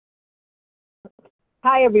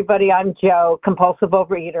Hi, everybody. I'm Joe, compulsive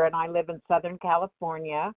overeater, and I live in Southern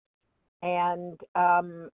California. And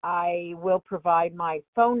I will provide my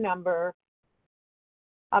phone number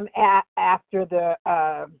after the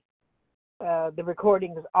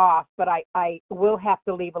recording is off. But I will have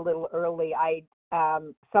to leave a little early.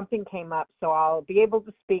 Something came up, so I'll be able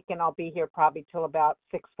to speak, and I'll be here probably till about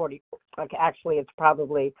 6:40. Like actually, it's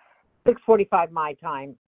probably 6:45 my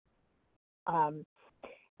time,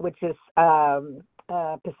 which is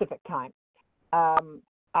Pacific time.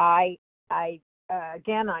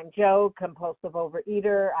 Again, I'm Joe, compulsive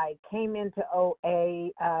overeater. I came into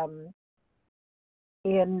OA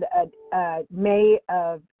in May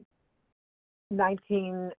of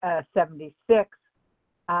 1976.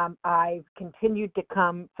 I've continued to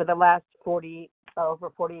come for the last over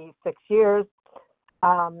 46 years.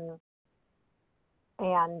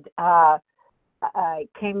 I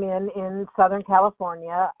came in Southern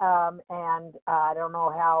California, and I don't know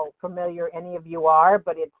how familiar any of you are,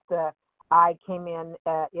 but I came in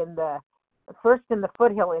the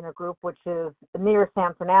Foothill Intergroup, which is near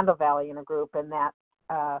San Fernando Valley Intergroup, and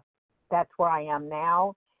that's where I am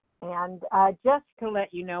now. And just to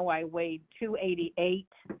let you know, I weighed 288.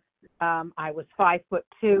 I was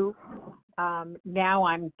 5'2". Now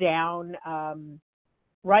I'm down.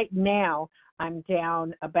 Right now, I'm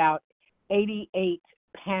down about 88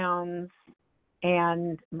 pounds,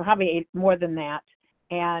 and probably more than that.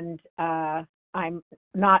 And I'm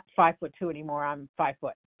not 5'2" anymore. I'm 5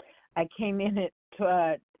 foot. I came in at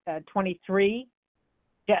 23.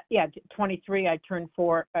 Yeah, 23. I turned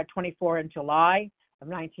 24 in July of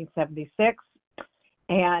 1976.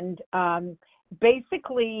 And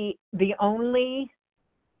basically, the only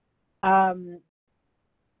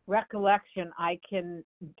recollection I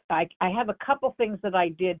have a couple things that I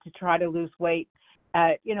did to try to lose weight.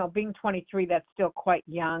 Being 23, that's still quite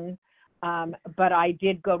young, but I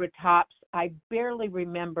did go to Tops. I barely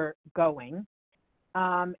remember going,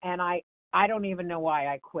 and I don't even know why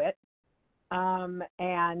I quit. And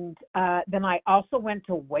then I also went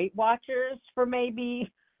to Weight Watchers for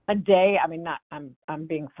maybe a day. I mean, I'm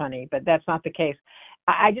being funny, but that's not the case.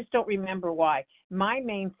 I just don't remember why. My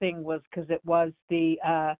main thing was because it was the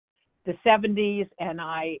 70s, and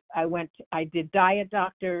I did diet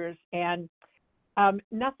doctors, and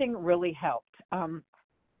nothing really helped.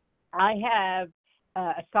 I have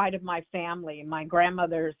a side of my family, my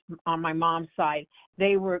grandmothers on my mom's side,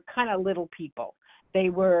 they were kind of little people. They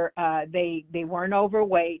were they weren't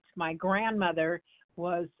overweight. My grandmother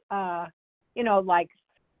was like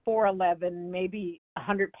 4'11", maybe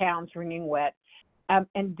 100 pounds wringing wet,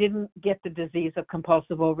 and didn't get the disease of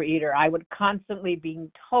compulsive overeater. I would constantly be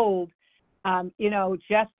told,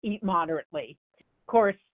 just eat moderately. Of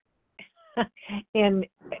course, in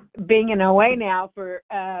being in OA now for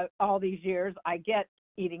all these years, I get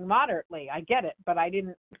eating moderately. I get it, but I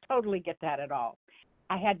didn't totally get that at all.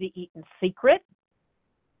 I had to eat in secret.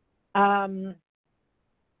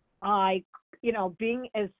 Being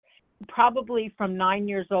as probably from 9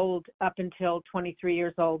 years old up until 23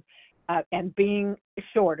 years old, and being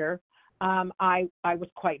shorter, I was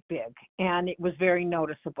quite big, and it was very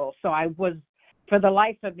noticeable. So I was, for the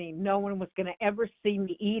life of me, no one was going to ever see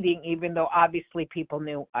me eating, even though obviously people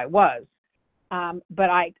knew I was. But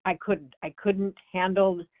I couldn't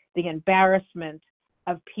handle the embarrassment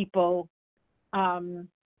of people saying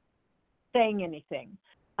anything.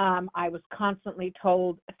 I was constantly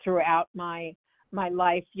told throughout my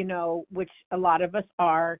life, which a lot of us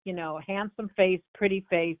are, handsome face, pretty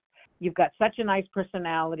face. You've got such a nice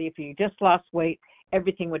personality. If you just lost weight,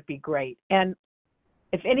 everything would be great. And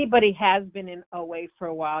if anybody has been in OA for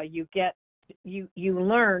a while, you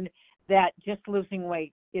learn that just losing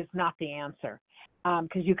weight is not the answer,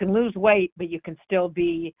 because you can lose weight, but you can still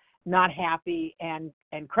be not happy and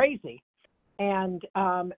crazy. And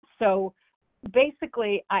so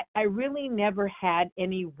basically, I really never had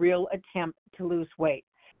any real attempt to lose weight,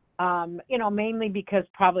 mainly because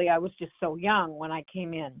probably I was just so young when I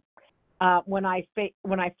came in. When I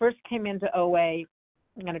first came into OA, I'm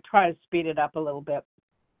going to try to speed it up a little bit,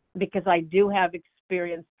 because I do have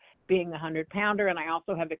experience being the 100-pounder, and I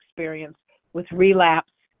also have experience with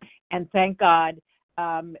relapse. And thank God,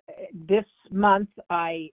 this month,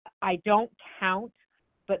 I don't count,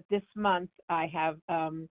 but this month I have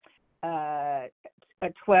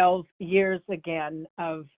 12 years again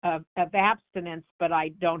of abstinence, but I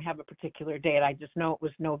don't have a particular date. I just know it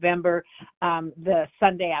was November, the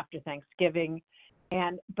Sunday after Thanksgiving,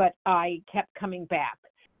 but I kept coming back.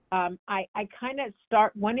 I kind of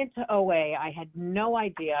went into OA. I had no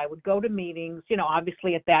idea. I would go to meetings,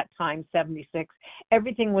 obviously at that time, 76,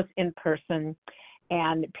 everything was in person.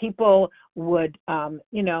 and people would,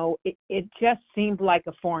 it just seemed like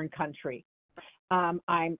a foreign country. I'm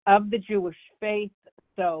of the Jewish faith,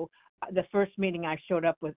 so the first meeting I showed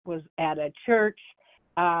up with was at a church.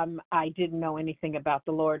 I didn't know anything about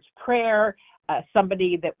the Lord's Prayer.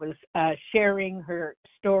 Somebody that was sharing her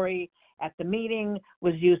story at the meeting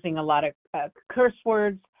was using a lot of curse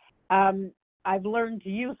words. I've learned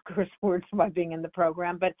to use curse words by being in the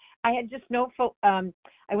program, but I had just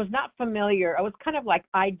I was not familiar. I was kind of like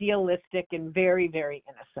idealistic and very, very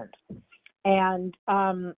innocent. And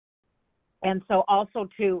so also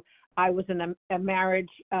too, I was in a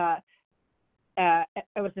marriage. I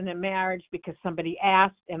was in a marriage because somebody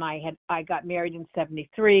asked, and I got married in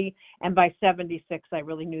 73, and by 76 I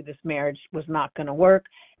really knew this marriage was not going to work.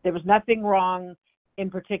 There was nothing wrong in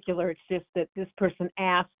particular. It's just that this person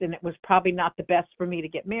asked, and it was probably not the best for me to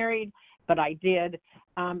get married, but I did.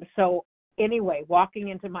 So anyway, walking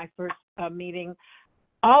into my first meeting,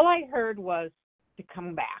 all I heard was to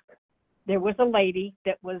come back. There was a lady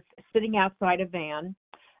that was sitting outside a van,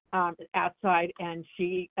 outside, and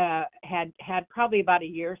she had probably about a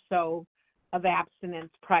year or so of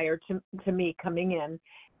abstinence prior to me coming in,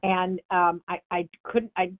 and I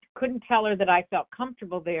couldn't tell her that I felt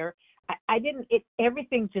comfortable there. I didn't.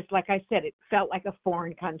 Everything, just like I said, it felt like a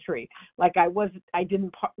foreign country, like I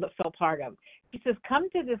didn't feel part of. She says, "Come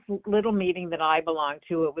to this little meeting that I belong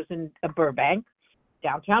to." It was in Burbank,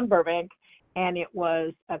 downtown Burbank. And it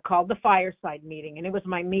was called the Fireside Meeting, and it was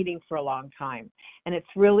my meeting for a long time. And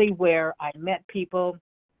it's really where I met people.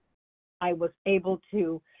 I was able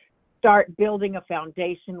to start building a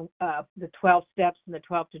foundation of the 12 steps and the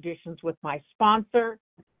 12 traditions with my sponsor.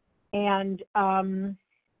 And for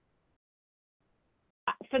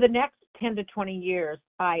the next 10 to 20 years,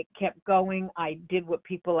 I kept going. I did what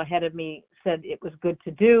people ahead of me said it was good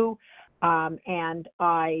to do, and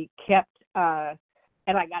I kept...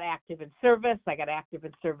 And I got active in service. I got active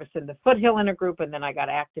in service in the Foothill Intergroup, and then I got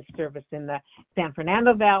active service in the San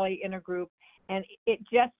Fernando Valley Intergroup. And it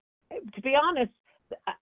just, to be honest,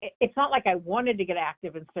 it's not like I wanted to get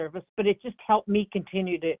active in service, but it just helped me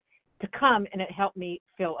continue to come, and it helped me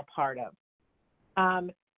feel a part of.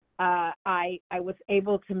 I was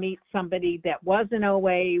able to meet somebody that was in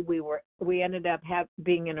OA. We ended up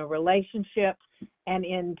being in a relationship, and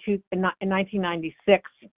in 1996.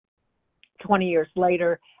 20 years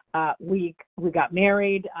later, we got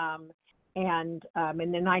married, and in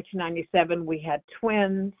 1997 we had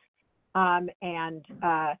twins, and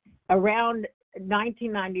around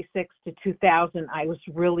 1996 to 2000, I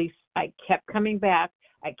kept coming back.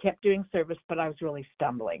 I kept doing service, but I was really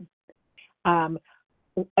stumbling. And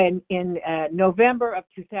in November of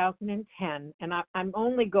 2010, and I'm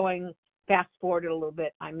only going fast forward a little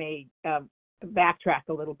bit. I may backtrack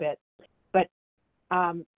a little bit, but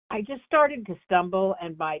I just started to stumble,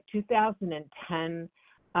 and by 2010,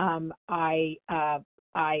 I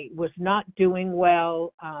was not doing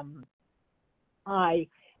well. I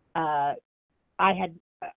had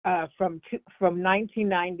from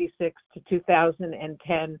 1996 to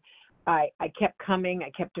 2010, I kept coming. I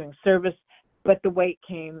kept doing service, but the weight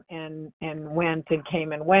came and went and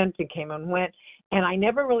came and went and came and went, and I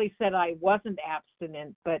never really said I wasn't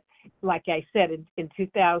abstinent. But like I said, in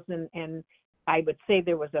 2000 and I would say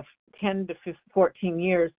there was a 10 to 14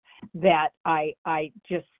 years that I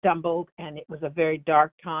just stumbled, and it was a very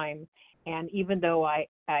dark time. And even though I'm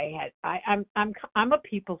a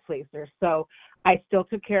people pleaser, so I still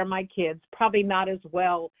took care of my kids, probably not as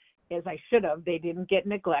well as I should have. They didn't get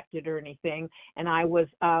neglected or anything, and I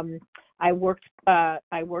worked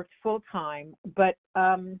full time, but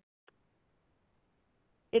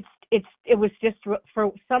it was just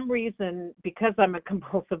for some reason, because I'm a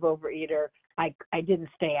compulsive overeater, I didn't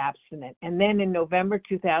stay abstinent. And then in November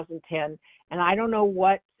 2010, and I don't know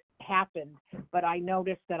what happened, but I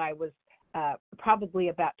noticed that I was probably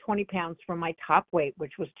about 20 pounds from my top weight,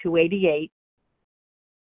 which was 288.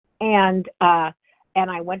 And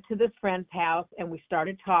I went to this friend's house, and we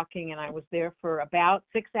started talking, and I was there for about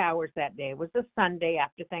 6 hours that day. It was a Sunday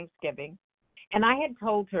after Thanksgiving. And I had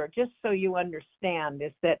told her, just so you understand,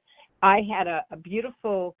 is that I had a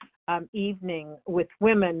beautiful evening with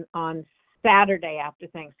women on Saturday after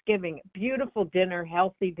Thanksgiving, beautiful dinner,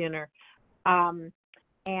 healthy dinner.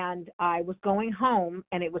 And I was going home,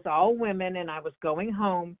 and it was all women, and I was going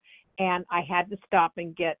home, and I had to stop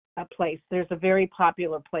and get a place. There's a very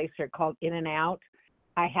popular place here called In-N-Out.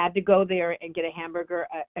 I had to go there and get a hamburger,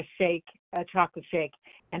 a shake, a chocolate shake,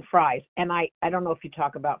 and fries. And I don't know if you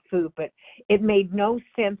talk about food, but it made no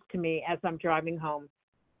sense to me as I'm driving home.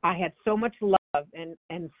 I had so much love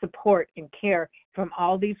and support and care from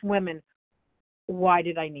all these women. Why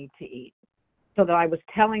did I need to eat? so that I was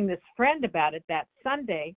telling this friend about it that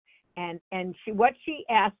Sunday, and what she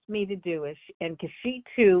asked me to do is, and because she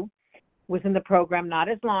too was in the program not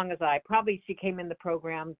as long as she came in the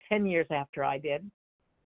program 10 years after I did,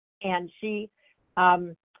 and she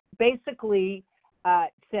basically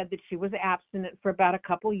said that she was abstinent for about a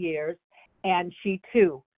couple years, and she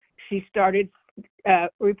started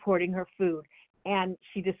reporting her food, and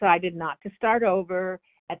she decided not to start over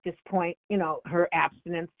at this point, her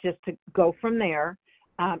abstinence, just to go from there.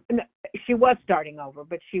 No, she was starting over,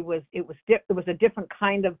 but it was a different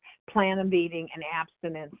kind of plan of eating and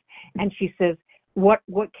abstinence. And she says, what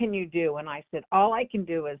can you do? And I said, all I can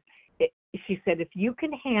do is, she said, if you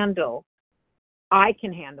can handle, I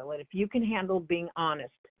can handle it. If you can handle being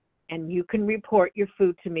honest and you can report your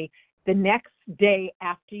food to me the next day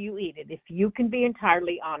after you eat it, if you can be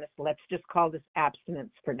entirely honest, let's just call this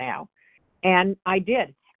abstinence for now. And I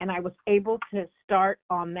did. And I was able to start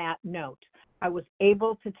on that note. I was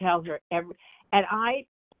able to tell her and I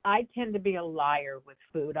tend to be a liar with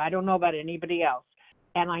food. I don't know about anybody else.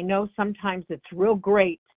 And I know sometimes it's real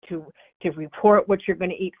great to report what you're going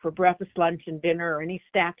to eat for breakfast, lunch, and dinner, or any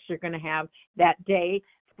snacks you're going to have that day,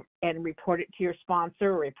 and report it to your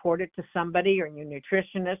sponsor, or report it to somebody, or your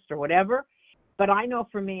nutritionist, or whatever. But I know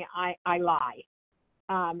for me, I lie.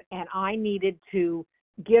 And I needed to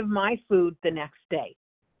give my food the next day,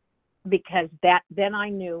 because then I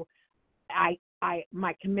knew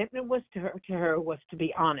my commitment was to her was to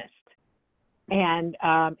be honest. And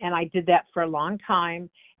I did that for a long time.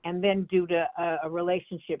 And then due to a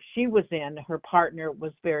relationship she was in, her partner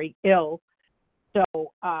was very ill, so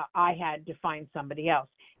I had to find somebody else.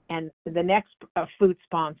 And the next food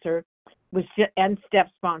sponsor and step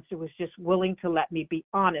sponsor was just willing to let me be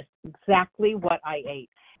honest exactly what I ate.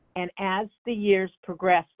 And as the years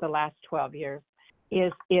progressed, the last 12 years,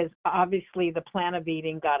 is obviously the plan of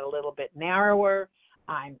eating got a little bit narrower.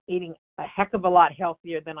 I'm eating a heck of a lot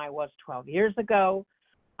healthier than I was 12 years ago.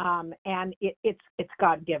 And it's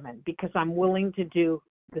God-given, because I'm willing to do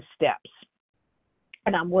the steps,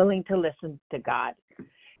 and I'm willing to listen to God.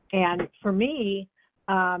 And for me,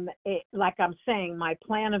 like I'm saying, my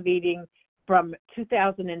plan of eating from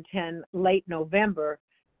 2010, late November,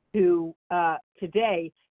 to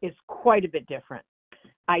today is quite a bit different.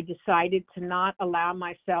 I decided to not allow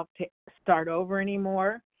myself to start over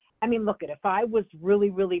anymore. I mean, look, if I was really,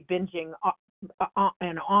 really binging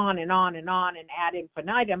and on and on and on and ad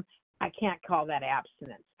infinitum, I can't call that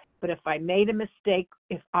abstinence. But if I made a mistake,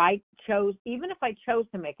 even if I chose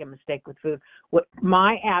to make a mistake with food, what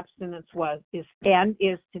my abstinence is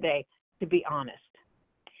today, to be honest.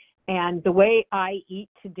 And the way I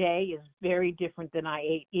eat today is very different than I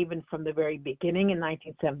ate even from the very beginning in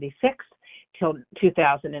 1976 till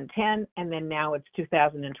 2010, and then now it's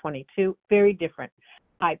 2022. Very different.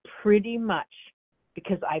 I pretty much,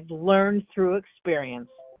 because I've learned through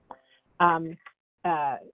experience,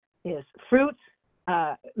 is fruits,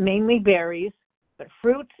 mainly berries, but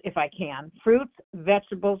fruits if I can. Fruits,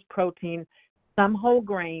 vegetables, protein, some whole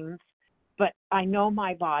grains. But I know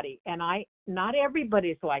my body, and not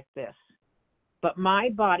everybody's like this, but my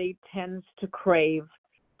body tends to crave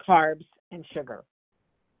carbs and sugar.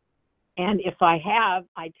 And if I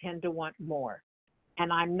tend to want more.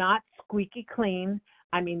 And I'm not squeaky clean.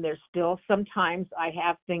 I mean, there's still sometimes I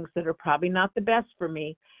have things that are probably not the best for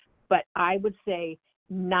me, but I would say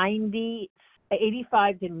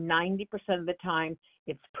 85 to 90% of the time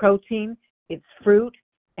it's protein, it's fruit,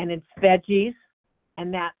 and it's veggies,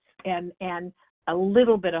 and that's and a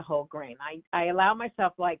little bit of whole grain. I allow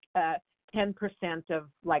myself like 10% of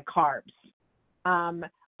like carbs on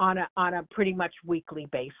a pretty much weekly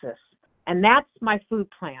basis, and that's my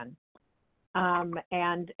food plan.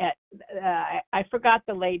 And I forgot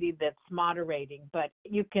the lady that's moderating, but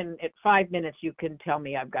you can, at 5 minutes, you can tell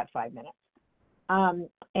me I've got 5 minutes.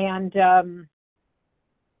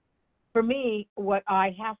 For me, what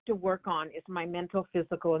I have to work on is my mental,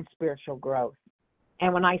 physical, and spiritual growth.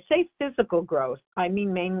 And when I say physical growth, I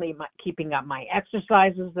mean mainly keeping up my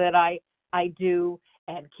exercises that I do,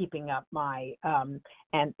 and keeping up my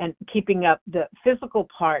and keeping up the physical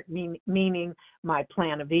part, meaning my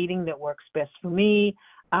plan of eating that works best for me.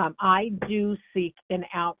 I do seek an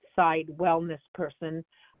outside wellness person.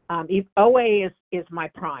 OA is my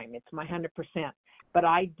prime; it's my 100%. But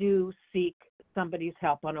I do seek somebody's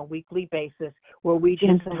help on a weekly basis, where we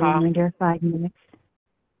just talk. Under 5 minutes.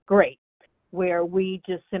 Great. Where we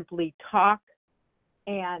just simply talk,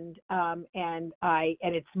 and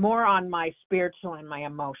it's more on my spiritual and my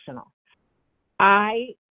emotional.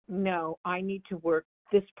 I know I need to work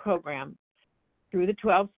this program through the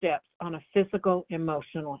 12 steps on a physical,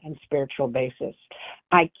 emotional, and spiritual basis.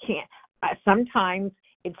 I can't. sometimes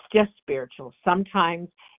it's just spiritual. Sometimes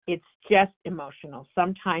it's just emotional.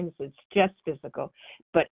 Sometimes it's just physical.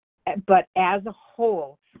 But as a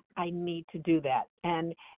whole, I need to do that.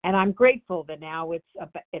 And I'm grateful that now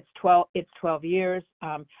it's 12 years.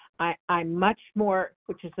 I'm much more,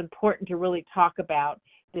 which is important to really talk about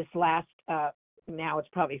this last, now it's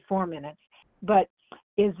probably 4 minutes, but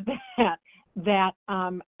is that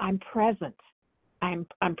I'm present.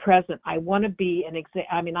 I'm present. I want to be an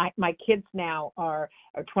my kids now are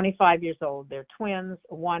 25 years old. They're twins.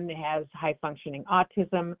 One has high functioning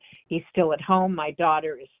autism. He's still at home. My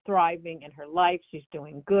daughter is thriving in her life. She's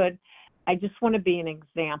doing good. I just want to be an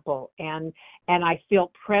example, and I feel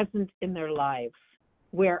present in their lives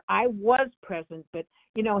where I was present, but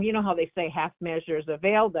you know how they say half measures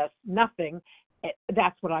availed us nothing.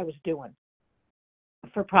 That's what I was doing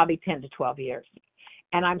for probably 10 to 12 years.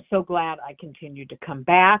 And I'm so glad I continued to come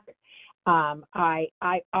back. I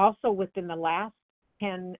also, within the last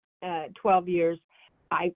 10, 12 years,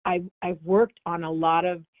 I've worked on a lot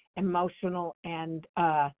of emotional and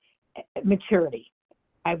maturity.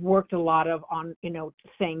 I've worked a lot on,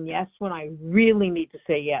 saying yes when I really need to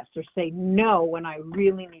say yes, or say no when I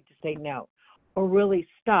really need to say no, or really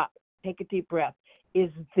stop, take a deep breath.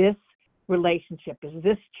 Is this relationship, is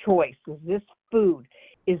this choice, is this food,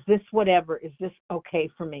 is this whatever, is this okay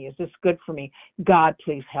for me, is this good for me? God,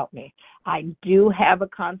 please help me. I do have a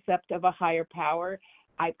concept of a higher power.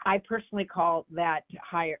 I personally call that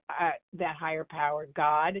higher power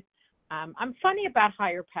God. I'm funny about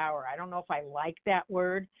higher power. I don't know if I like that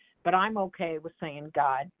word, but I'm okay with saying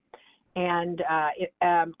God. And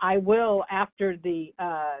I will, after the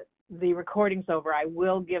recording's over, I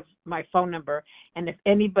will give my phone number, and if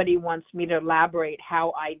anybody wants me to elaborate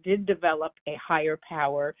how I did develop a higher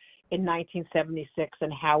power in 1976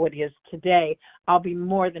 and how it is today, I'll be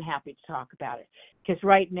more than happy to talk about it. Because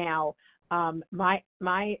right now, my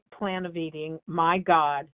plan of eating, my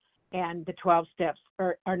God, and the 12 steps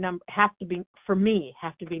have to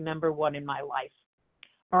be number one in my life,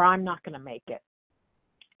 or I'm not going to make it.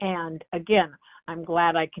 And again, I'm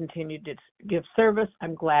glad I continued to give service.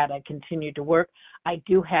 I'm glad I continued to work. I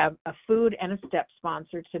do have a food and a step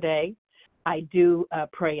sponsor today. I do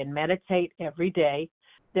pray and meditate every day.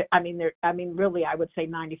 Really, I would say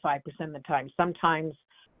 95% of the time. Sometimes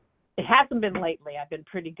it hasn't been lately. I've been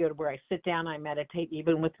pretty good where I sit down, I meditate,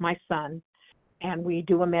 even with my son, and we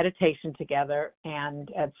do a meditation together,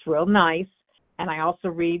 and it's real nice. And I also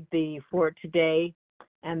read the For Today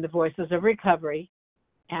and the Voices of Recovery.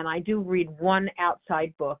 And I do read one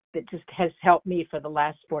outside book that just has helped me for the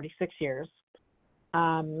last 46 years.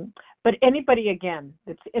 But anybody, again,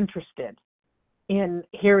 that's interested in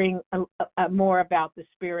hearing more about the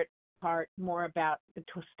spirit part, more about the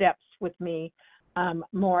steps with me,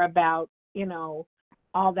 more about,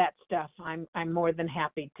 all that stuff, I'm more than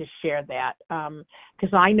happy to share that.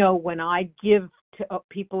 Because I know when I give to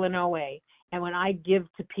people in OA and when I give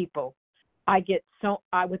to people, I get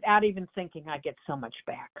without even thinking, I get so much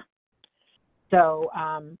back. So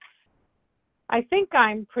I think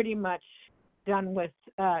I'm pretty much done with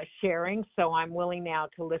sharing, so I'm willing now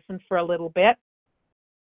to listen for a little bit.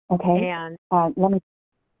 Okay. And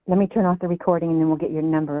let me turn off the recording, and then we'll get your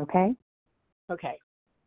number, okay? Okay.